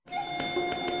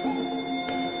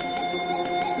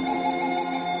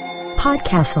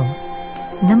PodCastle,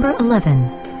 number 11,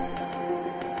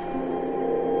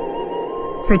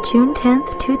 for June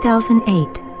 10th,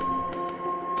 2008.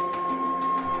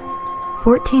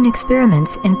 14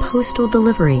 Experiments in Postal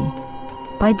Delivery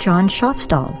by John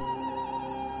Schofstall.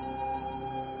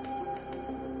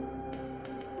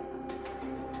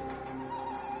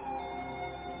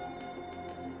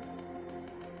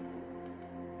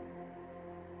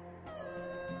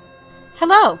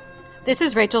 Hello, this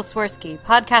is Rachel Swirsky,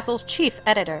 PodCastle's chief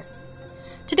editor.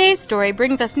 Today's story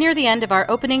brings us near the end of our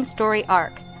opening story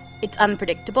arc. It's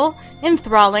unpredictable,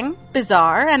 enthralling,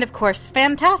 bizarre, and of course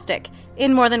fantastic,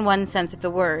 in more than one sense of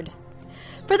the word.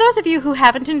 For those of you who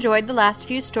haven't enjoyed the last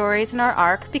few stories in our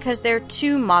arc because they're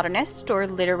too modernist or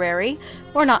literary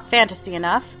or not fantasy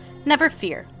enough, never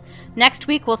fear. Next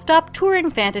week we'll stop touring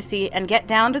fantasy and get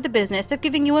down to the business of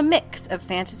giving you a mix of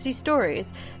fantasy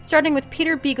stories, starting with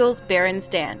Peter Beagle's Baron's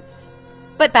Dance.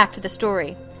 But back to the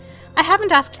story. I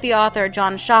haven't asked the author,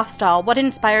 John Schofstall, what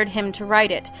inspired him to write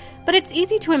it, but it's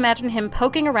easy to imagine him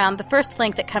poking around the first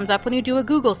link that comes up when you do a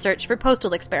Google search for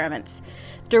Postal Experiments,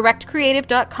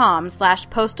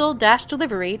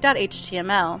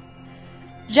 directcreative.com/postal-delivery.html.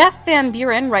 Jeff Van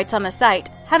Buren writes on the site,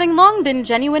 having long been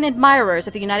genuine admirers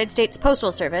of the United States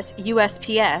Postal Service,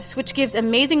 USPS, which gives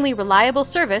amazingly reliable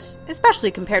service,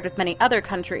 especially compared with many other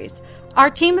countries, our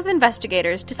team of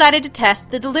investigators decided to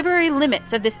test the delivery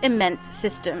limits of this immense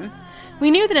system. We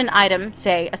knew that an item,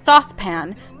 say a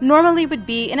saucepan, normally would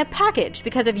be in a package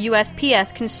because of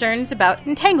USPS concerns about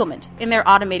entanglement in their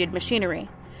automated machinery.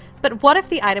 But what if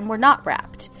the item were not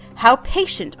wrapped? How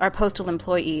patient are postal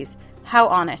employees? How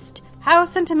honest? How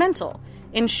sentimental?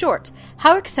 In short,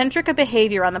 how eccentric a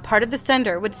behavior on the part of the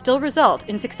sender would still result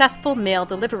in successful mail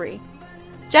delivery?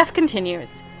 Jeff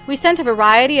continues, we sent a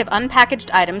variety of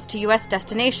unpackaged items to U.S.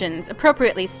 destinations,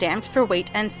 appropriately stamped for weight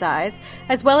and size,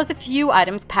 as well as a few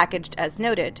items packaged as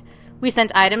noted. We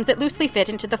sent items that loosely fit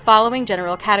into the following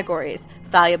general categories: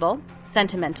 valuable,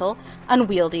 sentimental,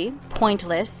 unwieldy,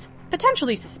 pointless,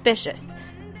 potentially suspicious,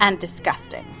 and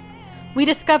disgusting. We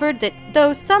discovered that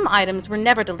though some items were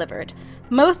never delivered,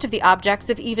 most of the objects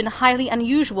of even highly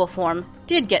unusual form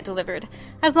did get delivered,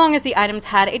 as long as the items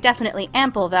had a definitely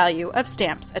ample value of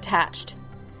stamps attached.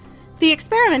 The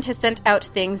experiment has sent out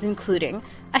things including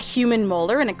a human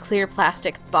molar in a clear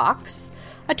plastic box,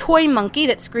 a toy monkey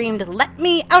that screamed, "Let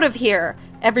me out of here!"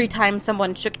 every time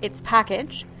someone shook its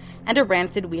package, and a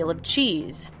rancid wheel of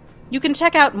cheese. You can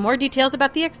check out more details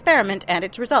about the experiment and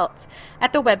its results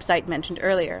at the website mentioned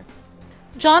earlier.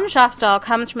 John Schofstall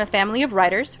comes from a family of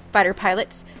writers, fighter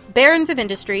pilots, barons of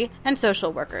industry, and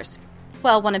social workers.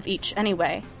 Well, one of each,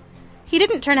 anyway. He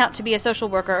didn't turn out to be a social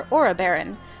worker or a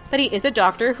baron, but he is a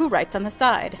doctor who writes on the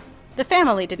side. The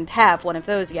family didn't have one of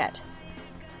those yet.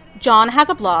 John has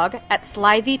a blog at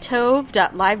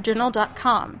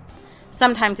slythetove.livejournal.com.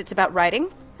 Sometimes it's about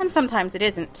writing, and sometimes it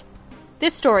isn't.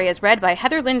 This story is read by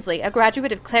Heather Lindsley, a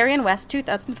graduate of Clarion West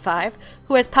 2005,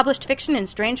 who has published fiction in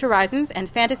Strange Horizons and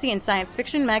Fantasy and Science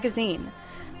Fiction magazine.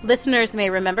 Listeners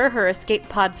may remember her escape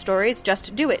pod stories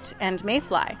Just Do It and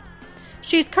Mayfly.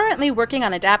 She's currently working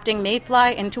on adapting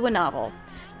Mayfly into a novel.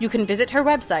 You can visit her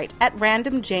website at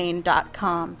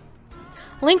randomjane.com.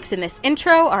 Links in this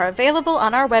intro are available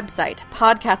on our website,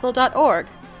 podcastle.org.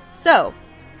 So,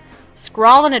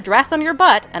 scrawl an address on your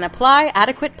butt and apply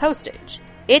adequate postage.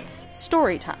 It's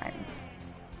story time.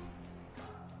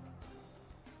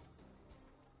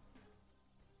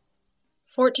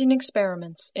 "14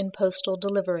 Experiments in Postal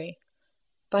Delivery"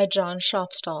 by John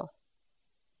Schofstall.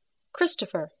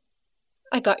 Christopher,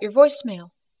 I got your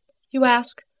voicemail. You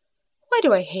ask, why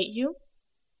do I hate you?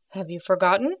 Have you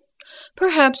forgotten?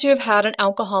 Perhaps you have had an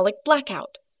alcoholic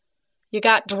blackout. You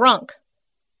got drunk.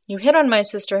 You hit on my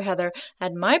sister Heather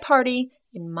at my party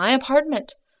in my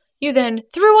apartment. You then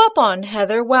threw up on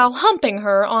Heather while humping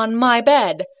her on my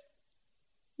bed.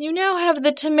 You now have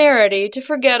the temerity to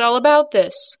forget all about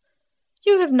this.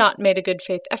 You have not made a good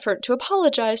faith effort to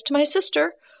apologize to my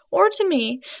sister or to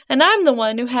me, and I'm the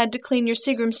one who had to clean your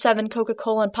Seagram 7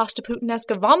 Coca-Cola and Pasta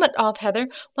Puttanesca vomit off Heather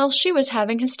while she was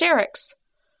having hysterics.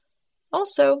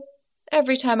 Also,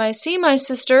 every time I see my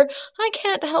sister, I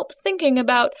can't help thinking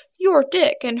about your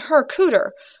dick and her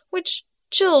cooter, which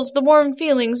chills the warm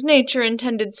feelings nature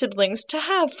intended siblings to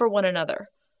have for one another.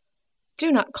 Do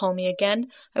not call me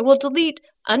again. I will delete,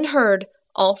 unheard,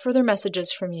 all further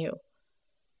messages from you.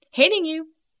 Hating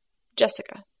you,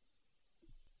 Jessica.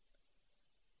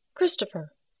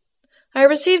 Christopher, I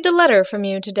received a letter from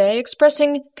you today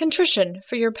expressing contrition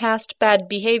for your past bad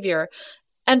behavior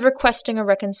and requesting a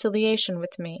reconciliation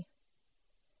with me.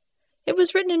 It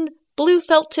was written in blue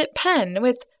felt-tip pen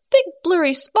with big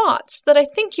blurry spots that I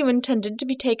think you intended to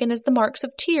be taken as the marks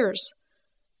of tears.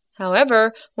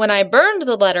 However, when I burned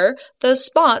the letter, those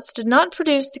spots did not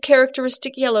produce the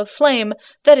characteristic yellow flame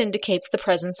that indicates the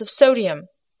presence of sodium.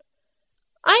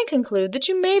 I conclude that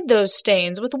you made those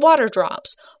stains with water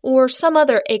drops or some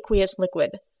other aqueous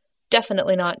liquid,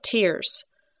 definitely not tears.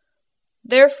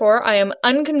 Therefore, I am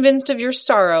unconvinced of your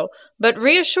sorrow, but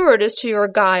reassured as to your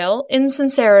guile,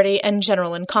 insincerity, and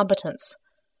general incompetence.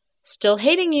 Still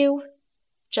hating you,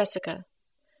 Jessica.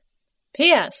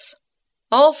 P.S.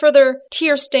 All further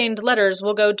tear-stained letters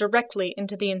will go directly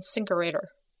into the incinerator.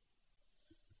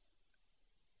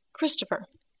 Christopher.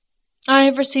 I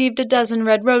have received a dozen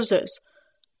red roses,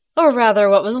 or rather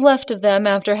what was left of them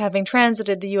after having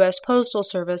transited the U.S. Postal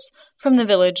Service from the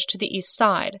village to the east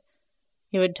side.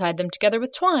 You had tied them together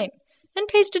with twine, and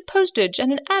pasted postage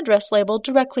and an address label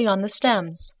directly on the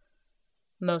stems.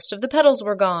 Most of the petals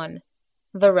were gone.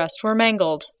 The rest were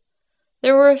mangled.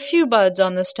 There were a few buds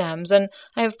on the stems, and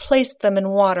I have placed them in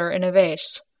water in a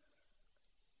vase.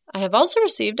 I have also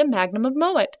received a magnum of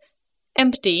Moet,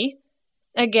 empty,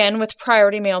 again with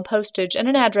priority mail postage and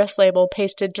an address label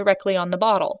pasted directly on the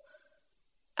bottle.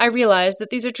 I realize that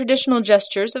these are traditional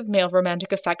gestures of male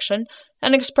romantic affection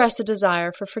and express a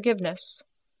desire for forgiveness.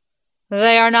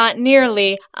 They are not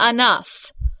nearly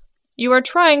enough. You are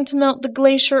trying to melt the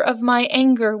glacier of my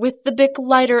anger with the Bic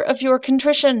lighter of your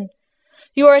contrition.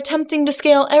 You are attempting to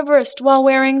scale Everest while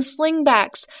wearing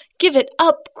slingbacks. Give it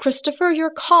up, Christopher. Your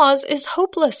cause is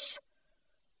hopeless.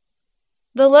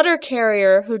 The letter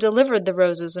carrier who delivered the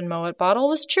roses and Moet bottle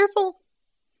was cheerful.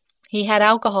 He had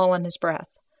alcohol in his breath.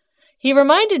 He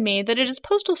reminded me that it is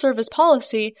Postal Service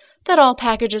policy that all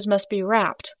packages must be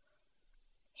wrapped.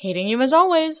 Hating you as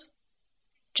always,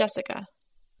 Jessica.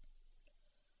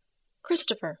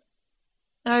 Christopher.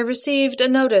 I received a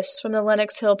notice from the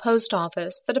Lenox Hill Post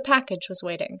Office that a package was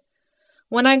waiting.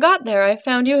 When I got there, I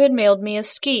found you had mailed me a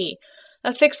ski,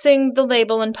 affixing the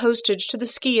label and postage to the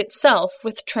ski itself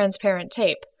with transparent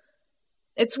tape.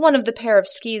 It's one of the pair of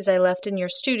skis I left in your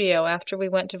studio after we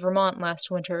went to Vermont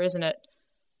last winter, isn't it?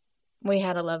 We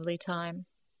had a lovely time.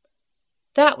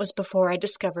 That was before I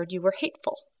discovered you were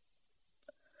hateful.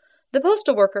 The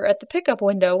postal worker at the pickup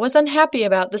window was unhappy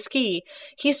about the ski.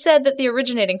 He said that the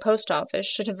originating post office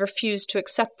should have refused to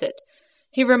accept it.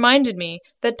 He reminded me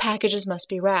that packages must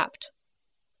be wrapped.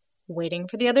 Waiting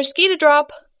for the other ski to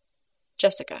drop.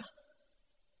 Jessica.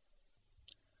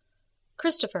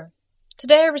 Christopher.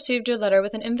 Today I received your letter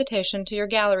with an invitation to your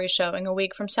gallery showing a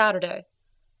week from Saturday.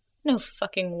 No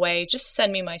fucking way. Just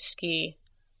send me my ski.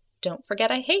 Don't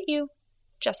forget I hate you.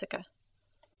 Jessica.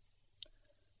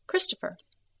 Christopher.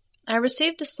 I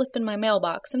received a slip in my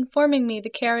mailbox informing me the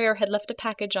carrier had left a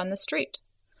package on the street.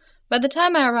 By the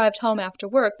time I arrived home after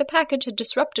work, the package had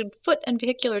disrupted foot and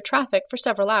vehicular traffic for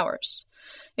several hours.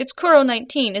 It's Kuro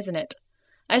 19, isn't it?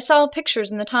 I saw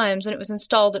pictures in the Times when it was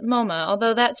installed at MoMA,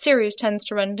 although that series tends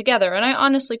to run together, and I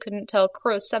honestly couldn't tell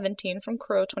Kuro 17 from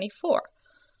Kuro 24.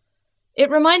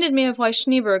 It reminded me of why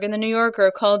Schneeberg in The New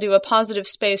Yorker called you a positive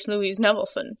space Louise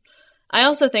Nevelson. I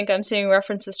also think I'm seeing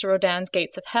references to Rodin's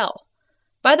Gates of Hell.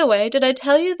 By the way, did I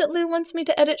tell you that Lou wants me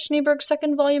to edit Schneeberg's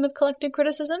second volume of collected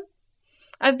criticism?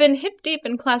 I've been hip-deep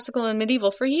in classical and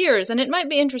medieval for years, and it might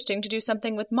be interesting to do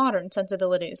something with modern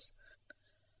sensibilities.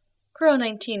 Kuro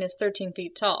 19 is 13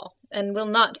 feet tall, and will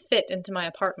not fit into my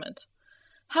apartment.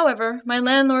 However, my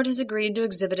landlord has agreed to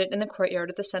exhibit it in the courtyard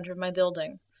at the center of my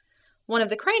building. One of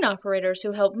the crane operators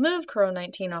who helped move Kuro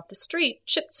 19 off the street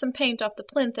chipped some paint off the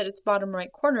plinth at its bottom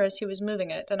right corner as he was moving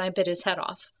it, and I bit his head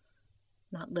off.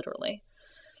 Not literally.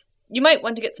 You might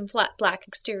want to get some flat black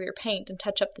exterior paint and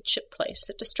touch up the chip place.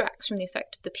 It distracts from the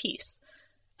effect of the piece.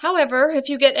 However, if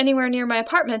you get anywhere near my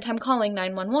apartment, I'm calling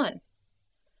 911.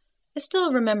 I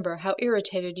still remember how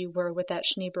irritated you were with that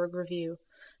Schneeberg review,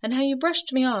 and how you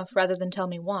brushed me off rather than tell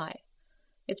me why.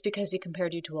 It's because he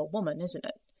compared you to a woman, isn't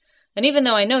it? And even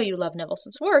though I know you love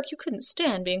Nevelson's work, you couldn't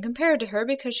stand being compared to her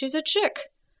because she's a chick.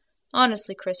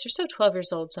 Honestly, Chris, you're so 12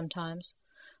 years old sometimes.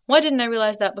 Why didn't I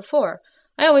realize that before?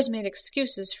 I always made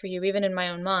excuses for you, even in my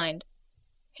own mind.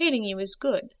 Hating you is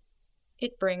good.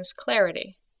 It brings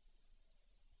clarity.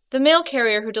 The mail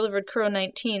carrier who delivered Kuro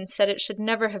 19 said it should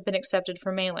never have been accepted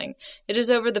for mailing. It is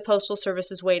over the Postal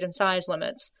Service's weight and size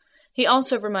limits. He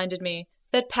also reminded me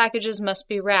that packages must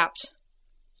be wrapped.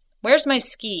 Where's my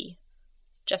ski?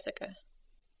 Jessica.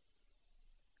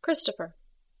 Christopher.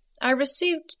 I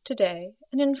received today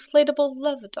an inflatable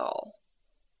love doll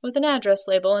with an address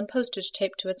label and postage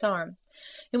taped to its arm.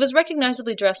 It was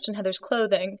recognizably dressed in Heather's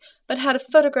clothing, but had a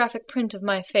photographic print of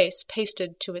my face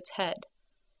pasted to its head.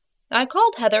 I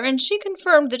called Heather, and she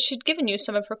confirmed that she'd given you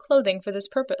some of her clothing for this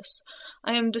purpose.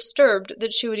 I am disturbed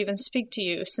that she would even speak to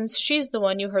you, since she's the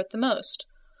one you hurt the most.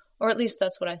 Or at least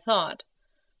that's what I thought.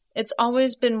 It's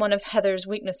always been one of Heather's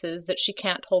weaknesses that she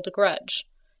can't hold a grudge.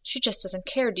 She just doesn't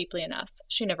care deeply enough.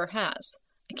 She never has.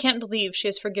 I can't believe she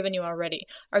has forgiven you already.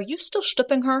 Are you still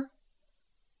stooping her?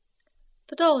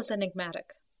 The doll is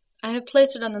enigmatic. I have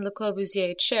placed it on the Le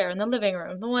Corbusier chair in the living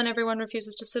room, the one everyone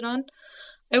refuses to sit on.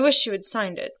 I wish you had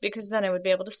signed it, because then I would be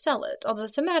able to sell it, although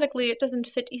thematically it doesn't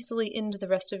fit easily into the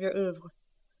rest of your oeuvre.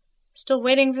 Still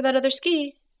waiting for that other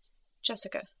ski?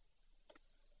 Jessica.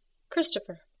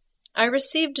 Christopher. I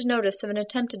received notice of an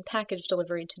attempted package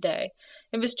delivery today.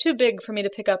 It was too big for me to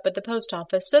pick up at the post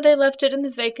office, so they left it in the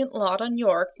vacant lot on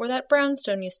York, where that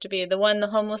brownstone used to be, the one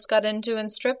the homeless got into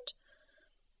and stripped.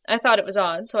 I thought it was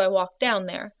odd, so I walked down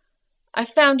there. I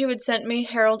found you had sent me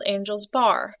Harold Angel's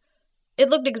bar. It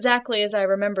looked exactly as I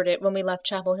remembered it when we left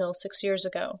Chapel Hill 6 years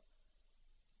ago.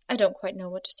 I don't quite know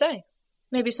what to say.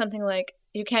 Maybe something like,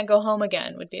 "You can't go home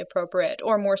again," would be appropriate,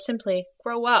 or more simply,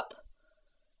 "Grow up."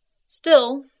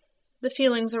 Still, the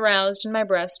feelings aroused in my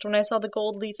breast when I saw the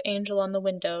gold-leaf angel on the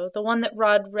window, the one that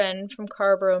Rod Wren from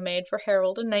Carborough made for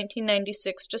Harold in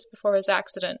 1996, just before his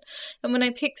accident, and when I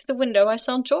peeked through the window I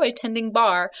saw Joy tending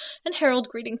bar, and Harold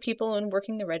greeting people and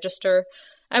working the register.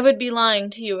 I would be lying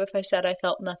to you if I said I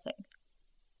felt nothing.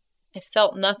 I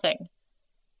felt nothing.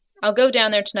 I'll go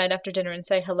down there tonight after dinner and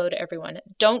say hello to everyone.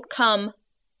 Don't come.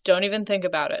 Don't even think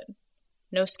about it.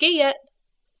 No ski yet.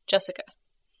 Jessica.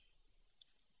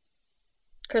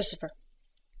 Christopher.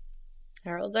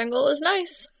 Harold's angle was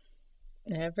nice.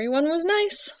 Everyone was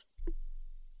nice.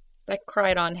 I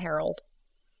cried on Harold.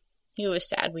 He was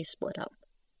sad we split up.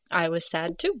 I was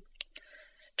sad too.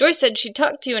 Joyce said she'd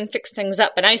talk to you and fix things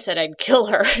up, and I said I'd kill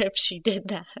her if she did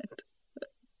that.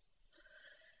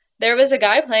 There was a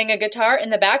guy playing a guitar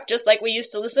in the back, just like we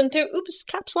used to listen to. Oops,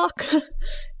 caps lock.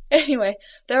 Anyway,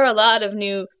 there are a lot of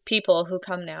new people who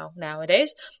come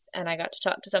nowadays, and I got to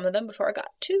talk to some of them before I got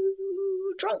too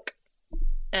drunk.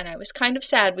 And I was kind of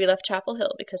sad we left Chapel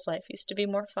Hill, because life used to be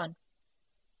more fun.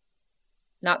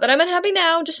 Not that I'm unhappy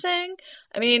now, just saying.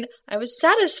 I mean, I was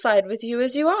satisfied with you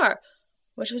as you are,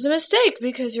 which was a mistake,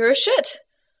 because you're a shit.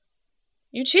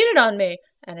 You cheated on me,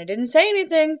 and I didn't say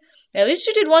anything. At least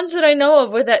you did once that I know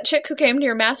of with that chick who came to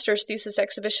your master's thesis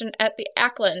exhibition at the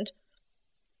Ackland.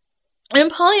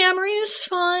 And polyamory is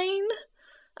fine.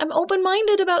 I'm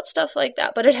open-minded about stuff like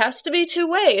that, but it has to be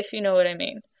two-way, if you know what I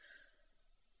mean.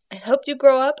 I hope you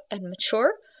grow up and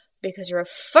mature, because you're a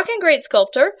fucking great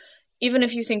sculptor, even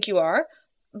if you think you are.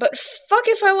 But fuck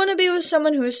if I want to be with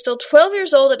someone who is still 12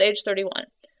 years old at age 31.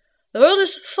 The world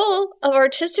is full of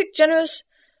artistic, generous...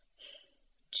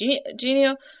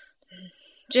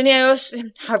 Genios,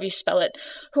 however you spell it,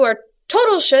 who are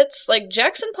total shits, like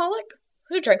Jackson Pollock,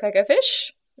 who drank like a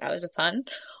fish. That was a pun.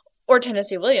 Or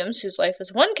Tennessee Williams, whose life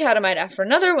was one catamite after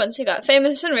another once he got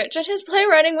famous and rich, and his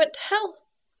playwriting went to hell.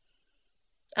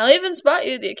 I'll even spot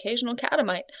you the occasional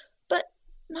catamite, but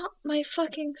not my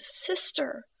fucking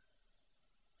sister.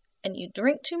 And you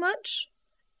drink too much?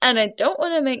 And I don't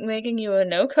want to make making you a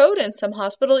no-code in some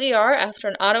hospital ER after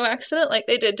an auto accident like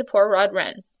they did to poor Rod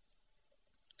Wren.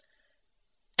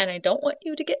 And I don't want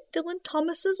you to get Dylan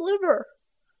Thomas's liver.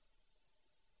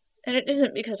 And it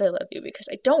isn't because I love you, because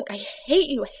I don't. I hate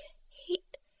you.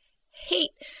 I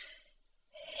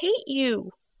hate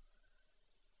you.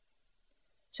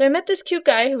 So I met this cute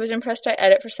guy who was impressed I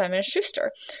edit for Simon &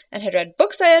 Schuster, and had read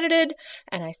books I edited,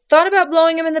 and I thought about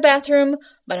blowing him in the bathroom,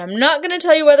 but I'm not going to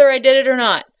tell you whether I did it or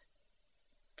not.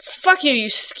 Fuck you, you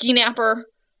ski-napper.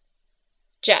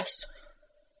 Jess.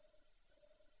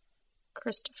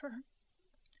 Christopher.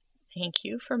 Thank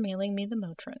you for mailing me the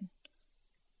Motrin.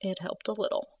 It helped a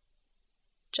little.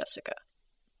 Jessica.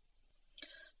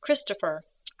 Christopher.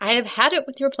 I have had it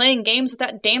with your playing games with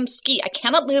that damn ski. I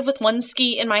cannot live with one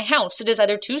ski in my house. It is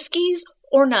either 2 skis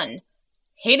or none.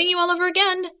 Hating you all over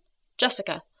again.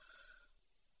 Jessica.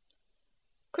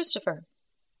 Christopher.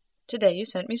 Today you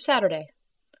sent me Saturday.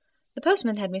 The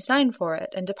postman had me sign for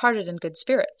it, and departed in good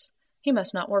spirits. He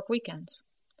must not work weekends.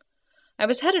 I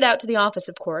was headed out to the office,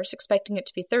 of course, expecting it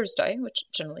to be Thursday, which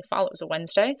generally follows a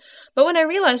Wednesday, but when I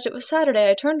realized it was Saturday,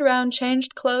 I turned around,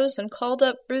 changed clothes, and called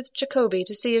up Ruth Jacoby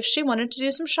to see if she wanted to do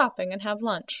some shopping and have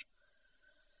lunch.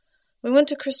 We went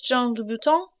to Christian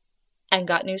Louboutin and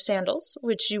got new sandals,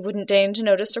 which you wouldn't deign to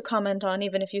notice or comment on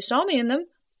even if you saw me in them,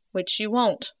 which you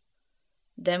won't.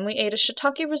 Then we ate a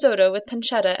shiitake risotto with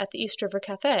pancetta at the East River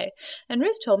Cafe, and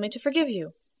Ruth told me to forgive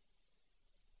you.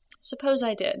 Suppose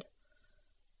I did.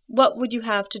 What would you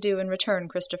have to do in return,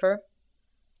 Christopher?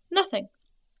 Nothing.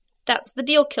 That's the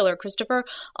deal killer, Christopher.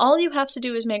 All you have to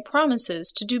do is make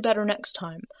promises to do better next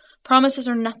time. Promises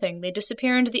are nothing. They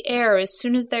disappear into the air as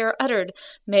soon as they are uttered.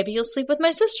 Maybe you'll sleep with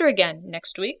my sister again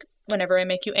next week, whenever I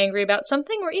make you angry about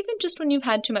something, or even just when you've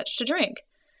had too much to drink.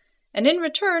 And in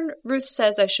return, Ruth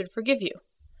says I should forgive you.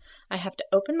 I have to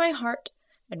open my heart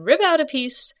and rip out a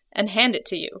piece and hand it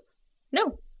to you.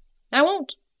 No, I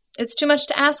won't. It's too much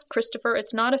to ask, Christopher.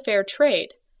 It's not a fair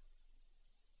trade.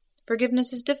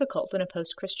 Forgiveness is difficult in a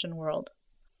post-Christian world.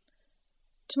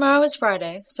 Tomorrow is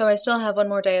Friday, so I still have one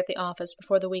more day at the office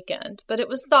before the weekend, but it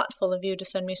was thoughtful of you to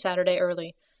send me Saturday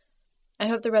early. I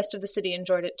hope the rest of the city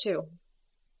enjoyed it too.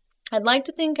 I'd like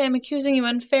to think I am accusing you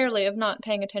unfairly of not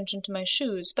paying attention to my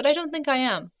shoes, but I don't think I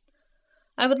am.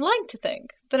 I would like to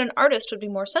think that an artist would be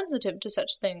more sensitive to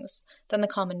such things than the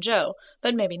common Joe,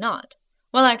 but maybe not.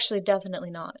 Well, actually,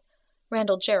 definitely not.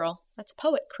 Randall Jarrell, that's a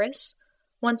poet, Chris,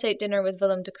 once ate dinner with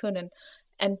Willem de Koonin,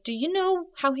 and do you know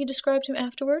how he described him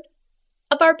afterward?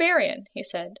 A barbarian, he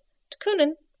said. De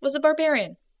Koonin was a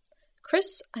barbarian.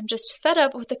 Chris, I'm just fed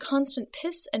up with the constant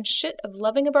piss and shit of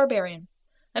loving a barbarian.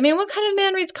 I mean, what kind of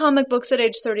man reads comic books at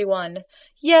age 31?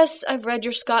 Yes, I've read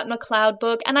your Scott McCloud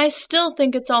book, and I still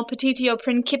think it's all petitio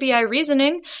principii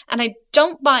reasoning, and I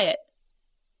don't buy it.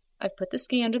 I've put the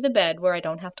ski under the bed where I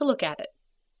don't have to look at it.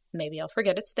 Maybe I'll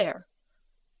forget it's there.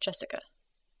 Jessica.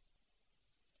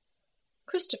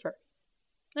 Christopher,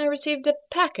 I received a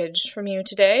package from you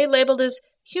today labeled as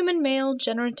Human Male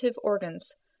Generative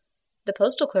Organs. The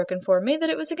postal clerk informed me that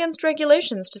it was against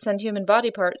regulations to send human body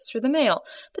parts through the mail,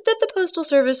 but that the Postal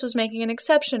Service was making an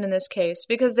exception in this case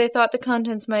because they thought the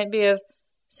contents might be of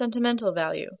sentimental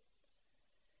value.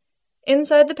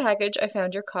 Inside the package I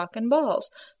found your cock and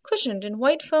balls, cushioned in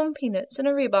white foam peanuts in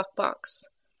a Reebok box.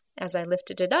 As I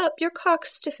lifted it up, your cock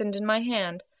stiffened in my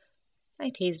hand. I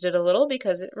teased it a little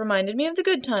because it reminded me of the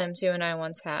good times you and I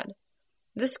once had.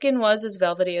 The skin was as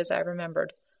velvety as I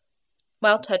remembered.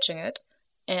 While touching it,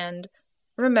 and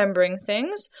remembering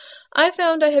things, I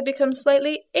found I had become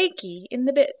slightly achy in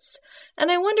the bits, and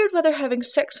I wondered whether having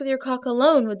sex with your cock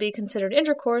alone would be considered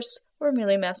intercourse or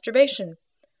merely masturbation.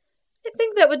 I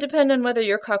think that would depend on whether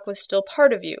your cock was still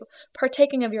part of you,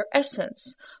 partaking of your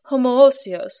essence,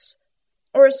 homoousios,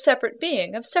 or a separate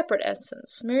being of separate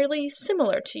essence, merely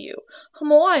similar to you,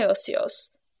 homoiousios,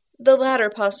 the latter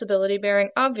possibility bearing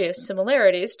obvious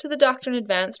similarities to the doctrine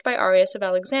advanced by Arius of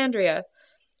Alexandria,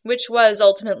 which was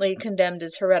ultimately condemned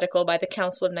as heretical by the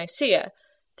Council of Nicaea,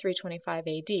 325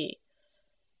 A.D.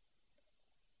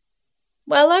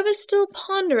 While I was still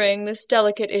pondering this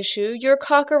delicate issue, your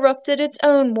cock erupted its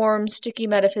own warm, sticky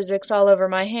metaphysics all over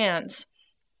my hands.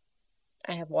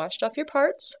 I have washed off your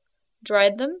parts,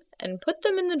 dried them, and put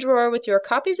them in the drawer with your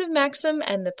copies of Maxim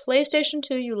and the PlayStation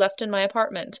 2 you left in my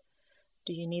apartment.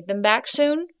 Do you need them back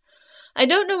soon? I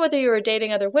don't know whether you are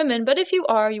dating other women, but if you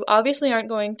are, you obviously aren't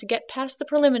going to get past the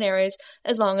preliminaries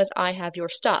as long as I have your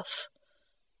stuff.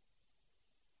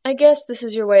 I guess this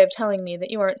is your way of telling me that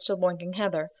you aren't still boinking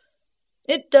Heather.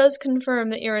 It does confirm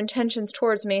that your intentions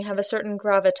towards me have a certain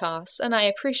gravitas, and I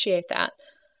appreciate that,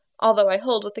 although I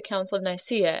hold with the Council of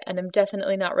Nicaea and am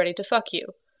definitely not ready to fuck you,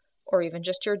 or even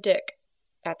just your dick,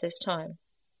 at this time.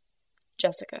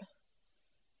 Jessica.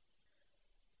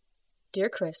 Dear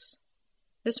Chris,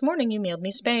 this morning you mailed me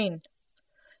Spain.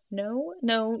 No.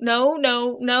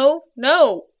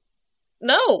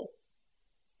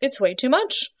 It's way too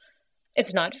much.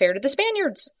 It's not fair to the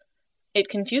Spaniards. It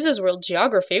confuses world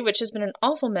geography, which has been an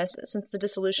awful mess since the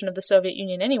dissolution of the Soviet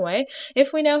Union anyway,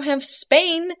 if we now have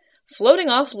Spain floating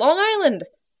off Long Island.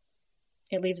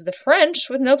 It leaves the French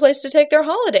with no place to take their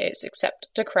holidays, except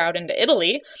to crowd into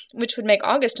Italy, which would make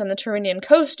August on the Tyrrhenian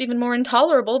coast even more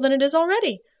intolerable than it is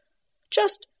already.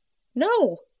 Just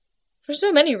no, for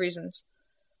so many reasons.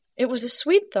 It was a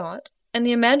sweet thought, and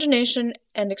the imagination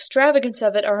and extravagance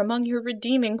of it are among your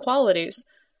redeeming qualities.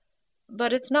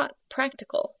 But it's not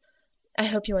practical. I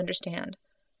hope you understand.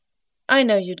 I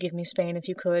know you'd give me Spain if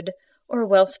you could, or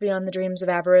wealth beyond the dreams of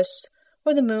avarice,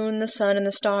 or the moon, the sun, and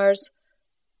the stars.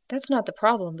 That's not the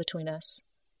problem between us.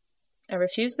 I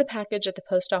refused the package at the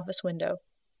post office window.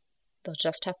 They'll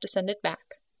just have to send it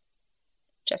back.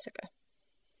 Jessica.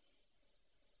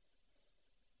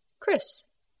 Chris,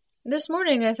 this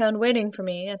morning I found waiting for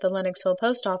me at the Lenox Hill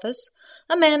post office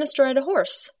a man astride a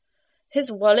horse.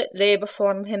 His wallet lay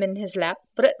before him in his lap,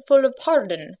 bretful of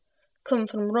pardon, come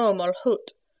from Rome or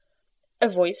Hout. A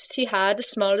voice he had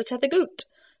as small as hath a goot.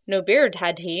 No beard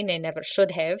had he, ne never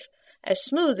should have. As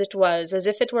smooth it was as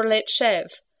if it were late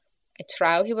shave. I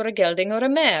trow he were a gelding or a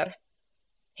mare.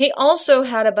 He also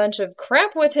had a bunch of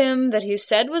crap with him that he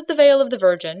said was the veil of the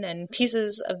Virgin, and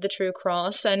pieces of the true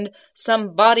cross, and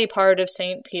some body part of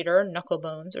St. Peter,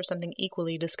 knucklebones, or something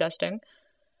equally disgusting.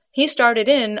 He started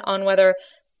in on whether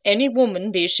any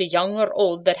woman, be she young or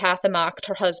old, that hath amacked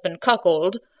her husband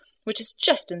cuckold, which is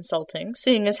just insulting,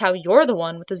 seeing as how you're the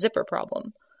one with the zipper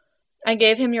problem. I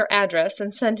gave him your address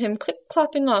and sent him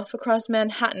clip-clopping off across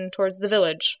Manhattan towards the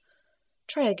village.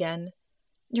 Try again.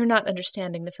 You're not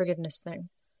understanding the forgiveness thing.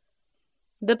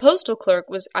 The postal clerk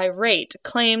was irate,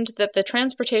 claimed that the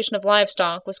transportation of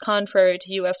livestock was contrary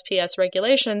to USPS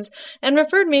regulations, and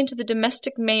referred me to the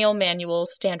Domestic Mail Manual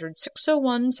Standard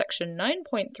 601, Section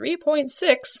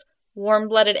 9.3.6,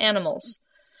 Warm-Blooded Animals.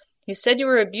 He said you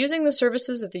were abusing the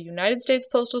services of the United States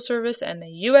Postal Service, and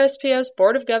the USPS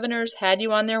Board of Governors had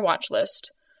you on their watch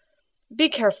list. Be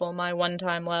careful, my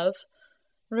one-time love.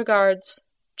 Regards,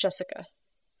 Jessica.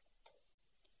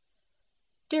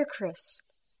 Dear Chris,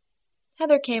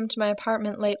 Heather came to my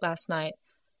apartment late last night.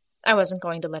 I wasn't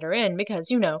going to let her in because,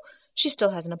 you know, she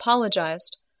still hasn't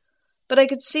apologized. But I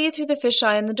could see through the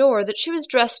fisheye in the door that she was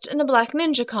dressed in a black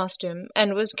ninja costume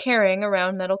and was carrying a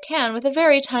round metal can with a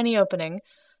very tiny opening,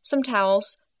 some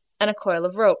towels, and a coil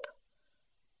of rope.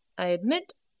 I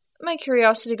admit my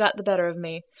curiosity got the better of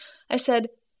me. I said,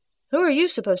 "Who are you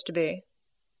supposed to be?"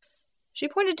 She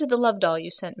pointed to the love doll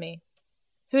you sent me.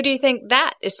 "Who do you think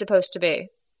that is supposed to be?"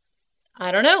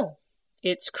 "I don't know.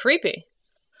 It's creepy."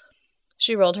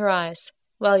 She rolled her eyes.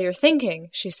 "While you're thinking,"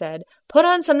 she said, "put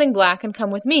on something black and come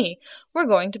with me. We're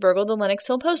going to burgle the Lenox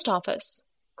Hill post office.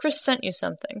 Chris sent you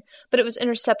something, but it was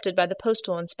intercepted by the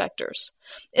postal inspectors.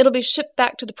 It'll be shipped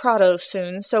back to the Prado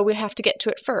soon, so we have to get to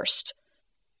it first."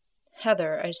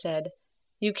 "Heather," I said,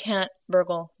 "you can't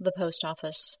burgle the post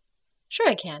office." "Sure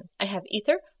I can. I have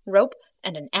ether, rope,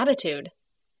 and an attitude."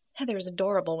 Heather is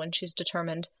adorable when she's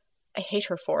determined. I hate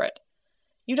her for it.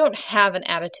 "You don't have an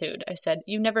attitude," I said.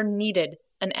 "You never needed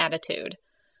an attitude."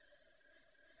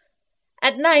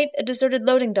 At night, a deserted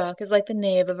loading dock is like the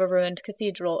nave of a ruined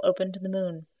cathedral open to the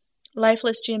moon.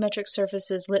 Lifeless geometric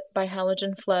surfaces lit by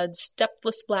halogen floods,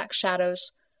 depthless black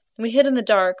shadows. We hid in the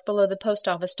dark below the post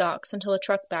office docks until a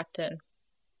truck backed in.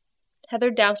 Heather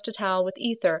doused a towel with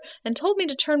ether and told me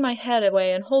to turn my head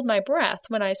away and hold my breath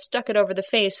when I stuck it over the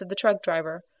face of the truck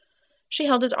driver. She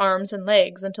held his arms and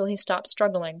legs until he stopped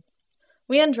struggling.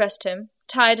 We undressed him,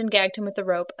 tied and gagged him with the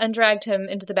rope, and dragged him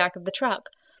into the back of the truck.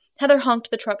 Heather honked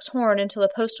the truck's horn until a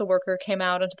postal worker came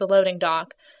out onto the loading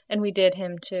dock, and we did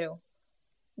him too.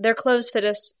 Their clothes fit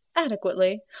us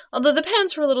adequately, although the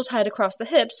pants were a little tight across the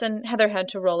hips, and Heather had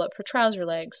to roll up her trouser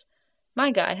legs.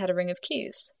 My guy had a ring of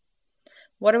keys.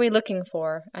 "What are we looking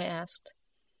for?" I asked.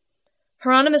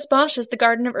 "Hieronymus Bosch's The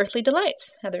Garden of Earthly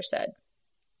Delights," Heather said.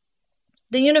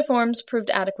 The uniforms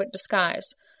proved adequate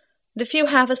disguise. The few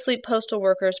half-asleep postal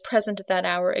workers present at that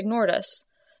hour ignored us.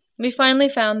 We finally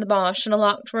found the Bosch in a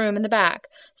locked room in the back,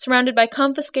 surrounded by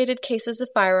confiscated cases of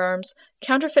firearms,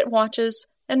 counterfeit watches,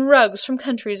 and rugs from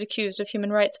countries accused of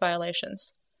human rights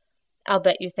violations. "I'll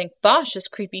bet you think Bosch is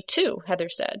creepy too," Heather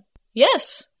said.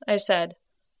 "Yes," I said.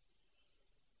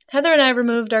 Heather and I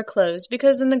removed our clothes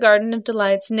because in the Garden of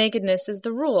Delights nakedness is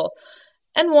the rule,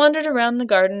 and wandered around the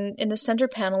garden in the center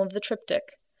panel of the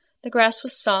triptych. The grass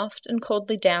was soft and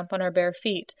coldly damp on our bare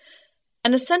feet,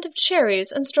 and a scent of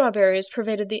cherries and strawberries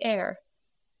pervaded the air.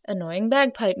 Annoying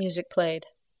bagpipe music played.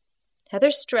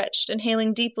 Heather stretched,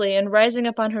 inhaling deeply and rising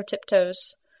up on her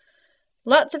tiptoes.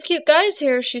 "Lots of cute guys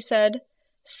here," she said.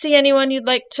 "See anyone you'd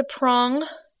like to prong?"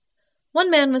 One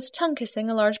man was tongue-kissing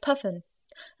a large puffin.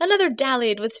 Another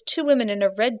dallied with two women in a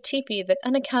red teepee that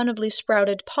unaccountably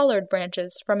sprouted pollard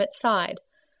branches from its side.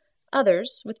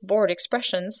 Others, with bored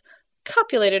expressions,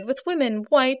 copulated with women,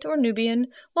 white or Nubian,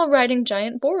 while riding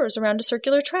giant boars around a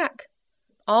circular track.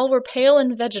 All were pale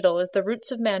and vegetal as the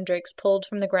roots of mandrakes pulled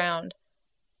from the ground.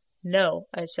 "No,"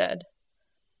 I said.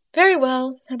 "Very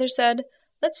well," Heather said.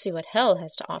 "Let's see what hell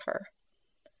has to offer."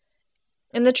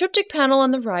 In the triptych panel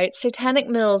on the right, satanic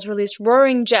mills released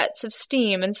roaring jets of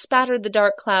steam and spattered the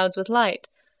dark clouds with light.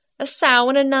 A sow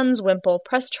in a nun's wimple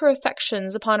pressed her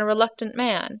affections upon a reluctant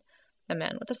man. A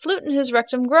man with a flute in his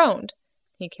rectum groaned.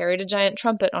 He carried a giant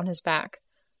trumpet on his back.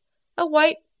 A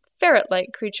white,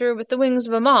 ferret-like creature with the wings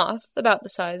of a moth, about the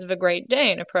size of a Great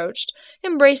Dane, approached,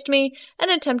 embraced me, and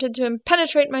attempted to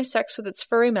penetrate my sex with its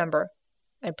furry member.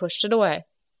 I pushed it away.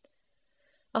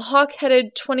 A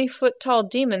hawk-headed, 20-foot-tall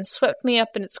demon swept me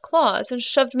up in its claws and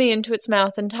shoved me into its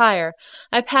mouth entire.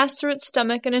 I passed through its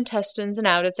stomach and intestines and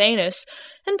out its anus,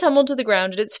 and tumbled to the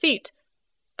ground at its feet.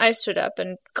 I stood up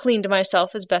and cleaned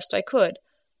myself as best I could.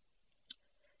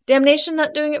 "Damnation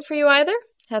not doing it for you either?"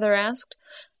 Heather asked.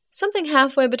 Something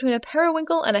halfway between a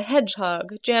periwinkle and a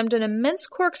hedgehog jammed an immense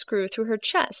corkscrew through her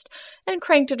chest and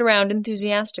cranked it around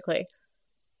enthusiastically.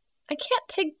 "I can't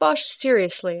take Bosch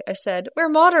seriously," I said. "We're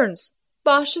moderns.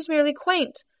 Bosch is merely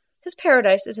quaint. His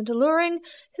paradise isn't alluring.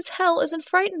 His hell isn't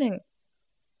frightening."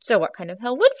 "So what kind of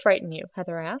hell would frighten you?"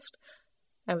 Heather asked.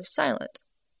 I was silent.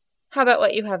 "How about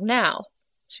what you have now?"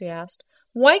 she asked.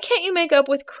 "Why can't you make up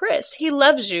with Chris? He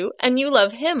loves you, and you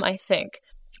love him, I think.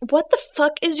 What the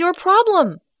fuck is your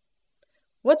problem?"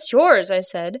 "What's yours?" I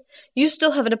said. "You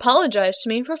still haven't apologized to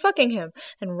me for fucking him,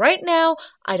 and right now,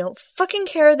 I don't fucking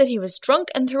care that he was drunk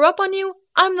and threw up on you.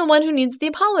 I'm the one who needs the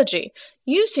apology.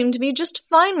 You seem to be just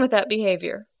fine with that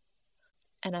behavior."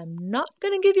 "And I'm not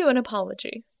going to give you an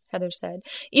apology," Heather said,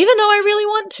 "even though I really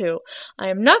want to. I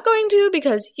am not going to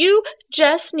because you,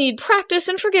 Jess, need practice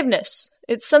in forgiveness.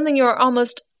 It's something you are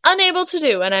almost unable to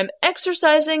do, and I'm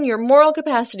exercising your moral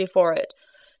capacity for it.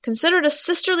 Consider it a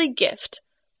sisterly gift.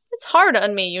 It's hard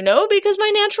on me, you know, because my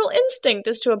natural instinct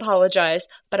is to apologize,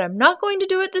 but I'm not going to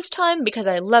do it this time because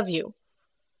I love you."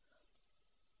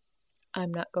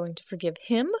 "I'm not going to forgive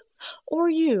him or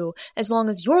you as long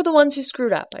as you're the ones who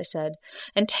screwed up," I said.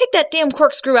 "And take that damn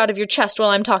corkscrew out of your chest while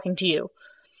I'm talking to you."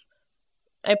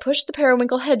 I pushed the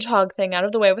periwinkle hedgehog thing out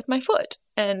of the way with my foot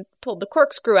and pulled the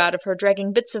corkscrew out of her,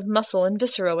 dragging bits of muscle and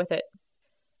viscera with it.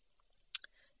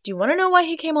 "Do you want to know why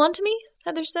he came on to me?"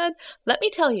 Heather said. "Let me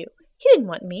tell you. He didn't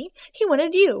want me. He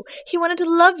wanted you. He wanted to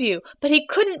love you, but he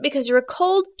couldn't because you're a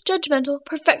cold, judgmental,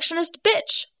 perfectionist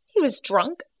bitch. He was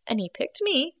drunk, and he picked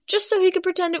me just so he could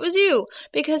pretend it was you,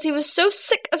 because he was so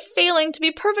sick of failing to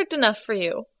be perfect enough for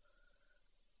you."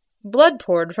 Blood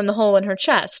poured from the hole in her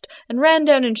chest and ran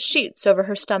down in sheets over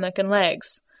her stomach and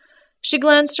legs. She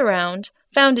glanced around,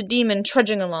 found a demon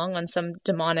trudging along on some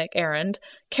demonic errand,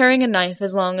 carrying a knife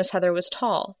as long as Heather was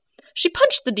tall. She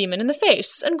punched the demon in the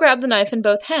face and grabbed the knife in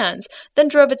both hands, then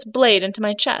drove its blade into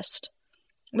my chest.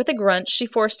 With a grunt, she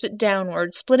forced it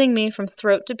downward, splitting me from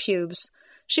throat to pubes.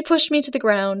 She pushed me to the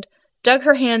ground, dug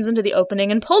her hands into the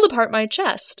opening, and pulled apart my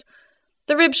chest.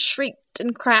 The ribs shrieked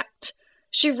and cracked.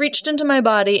 She reached into my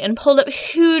body and pulled up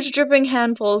huge dripping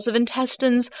handfuls of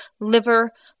intestines,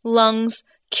 liver, lungs,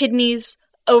 kidneys,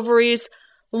 ovaries.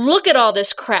 "Look at all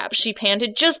this crap," she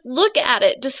panted. "Just look at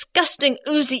it. Disgusting,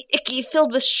 oozy, icky,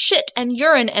 filled with shit and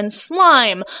urine and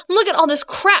slime. Look at all this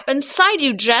crap inside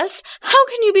you, Jess. How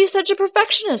can you be such a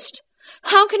perfectionist?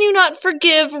 How can you not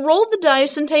forgive, roll the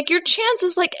dice, and take your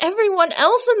chances like everyone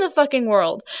else in the fucking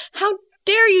world? How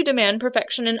dare you demand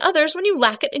perfection in others when you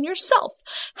lack it in yourself?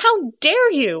 How dare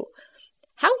you?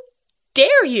 How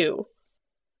dare you?"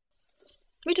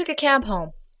 We took a cab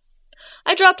home.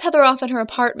 I dropped Heather off at her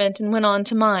apartment and went on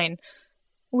to mine.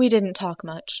 We didn't talk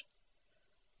much.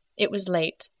 It was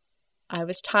late. I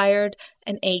was tired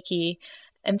and achy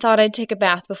and thought I'd take a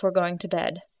bath before going to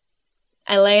bed.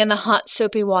 I lay in the hot,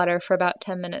 soapy water for about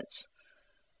 10 minutes.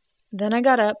 Then I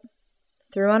got up,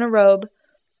 threw on a robe,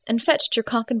 and fetched your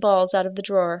cock and balls out of the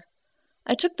drawer.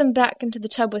 I took them back into the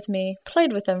tub with me,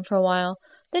 played with them for a while,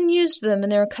 then used them in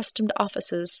their accustomed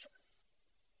offices.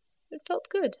 It felt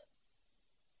good.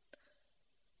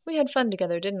 We had fun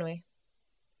together, didn't we?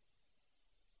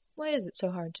 Why is it so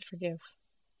hard to forgive?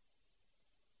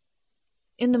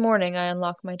 In the morning, I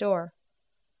unlock my door.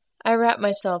 I wrap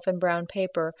myself in brown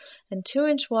paper and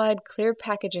 2-inch-wide clear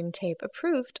packaging tape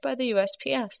approved by the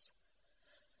USPS.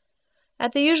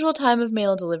 At the usual time of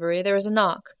mail delivery, there is a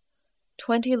knock.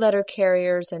 20 letter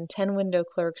carriers and 10 window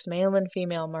clerks, male and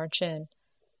female, march in.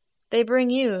 They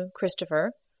bring you,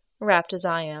 Christopher, wrapped as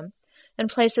I am, and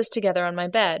place us together on my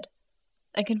bed.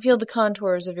 I can feel the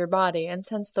contours of your body and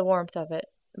sense the warmth of it,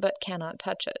 but cannot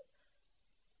touch it.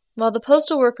 While the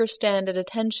postal workers stand at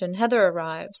attention, Heather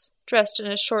arrives, dressed in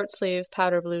a short-sleeved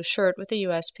powder blue shirt with the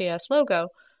USPS logo,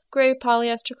 gray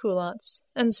polyester culottes,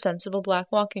 and sensible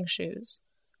black walking shoes.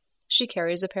 She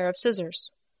carries a pair of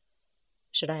scissors.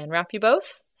 "Should I unwrap you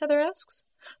both?" Heather asks.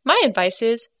 "My advice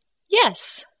is,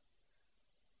 yes."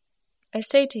 I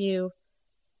say to you,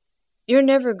 "You're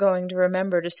never going to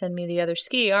remember to send me the other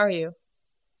ski, are you?"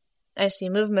 I see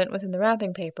movement within the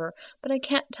wrapping paper, but I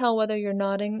can't tell whether you're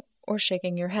nodding or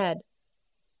shaking your head.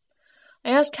 I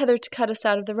ask Heather to cut us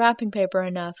out of the wrapping paper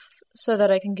enough so that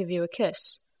I can give you a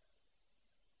kiss.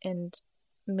 And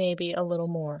maybe a little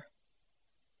more.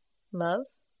 Love,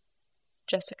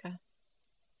 Jessica.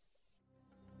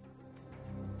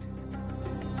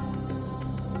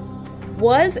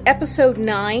 Was Episode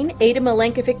 9, Ada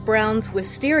Malenkovic Brown's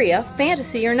Wisteria,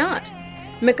 fantasy or not?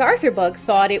 MacArthur Bug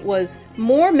thought it was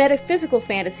more metaphysical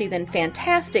fantasy than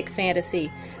fantastic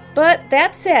fantasy, But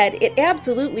that said, it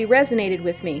absolutely resonated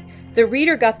with me. The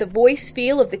reader got the voice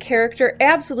feel of the character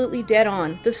absolutely dead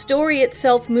on. The story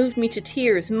itself moved me to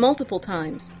tears multiple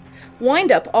times.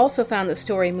 Windup also found the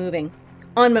story moving.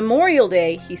 On Memorial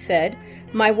Day, he said,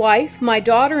 my wife, my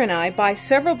daughter, and I buy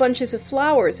several bunches of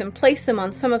flowers and place them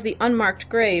on some of the unmarked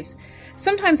graves.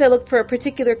 Sometimes I look for a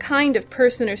particular kind of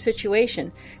person or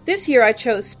situation. This year I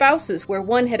chose spouses where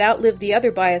one had outlived the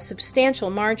other by a substantial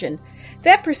margin.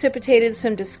 That precipitated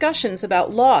some discussions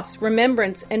about loss,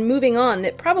 remembrance, and moving on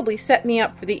that probably set me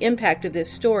up for the impact of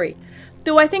this story.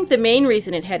 Though I think the main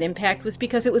reason it had impact was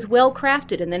because it was well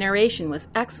crafted and the narration was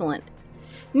excellent.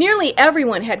 Nearly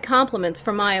everyone had compliments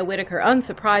for Maya Whitaker,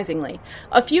 unsurprisingly.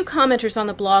 A few commenters on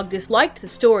the blog disliked the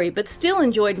story, but still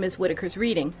enjoyed Ms. Whitaker's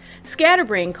reading.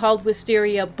 Scatterbrain called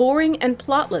Wisteria boring and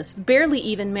plotless, barely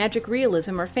even magic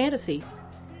realism or fantasy.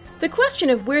 The question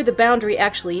of where the boundary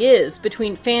actually is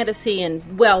between fantasy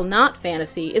and, well, not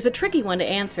fantasy is a tricky one to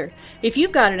answer. If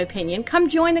you've got an opinion, come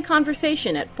join the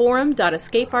conversation at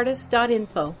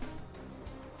forum.escapeartist.info.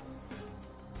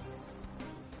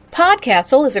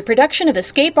 PodCastle is a production of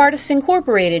Escape Artists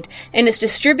Incorporated and is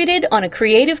distributed on a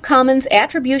Creative Commons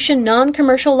Attribution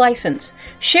Non-Commercial License.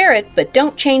 Share it, but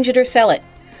don't change it or sell it.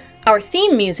 Our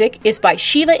theme music is by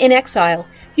Shiva in Exile.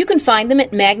 You can find them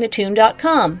at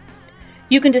magnatune.com.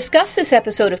 You can discuss this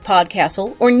episode of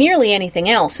PodCastle, or nearly anything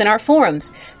else, in our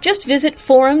forums. Just visit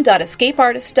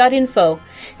forum.escapeartist.info.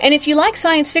 And if you like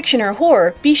science fiction or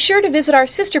horror, be sure to visit our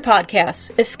sister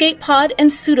podcasts, Escape Pod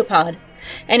and Pseudopod.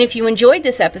 And if you enjoyed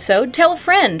this episode, tell a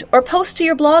friend, or post to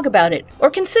your blog about it, or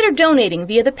consider donating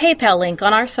via the PayPal link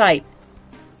on our site.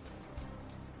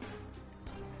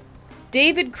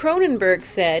 David Cronenberg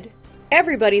said,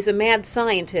 "Everybody's a mad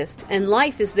scientist, and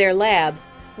life is their lab.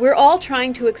 We're all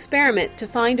trying to experiment to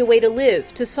find a way to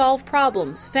live, to solve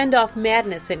problems, fend off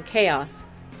madness and chaos.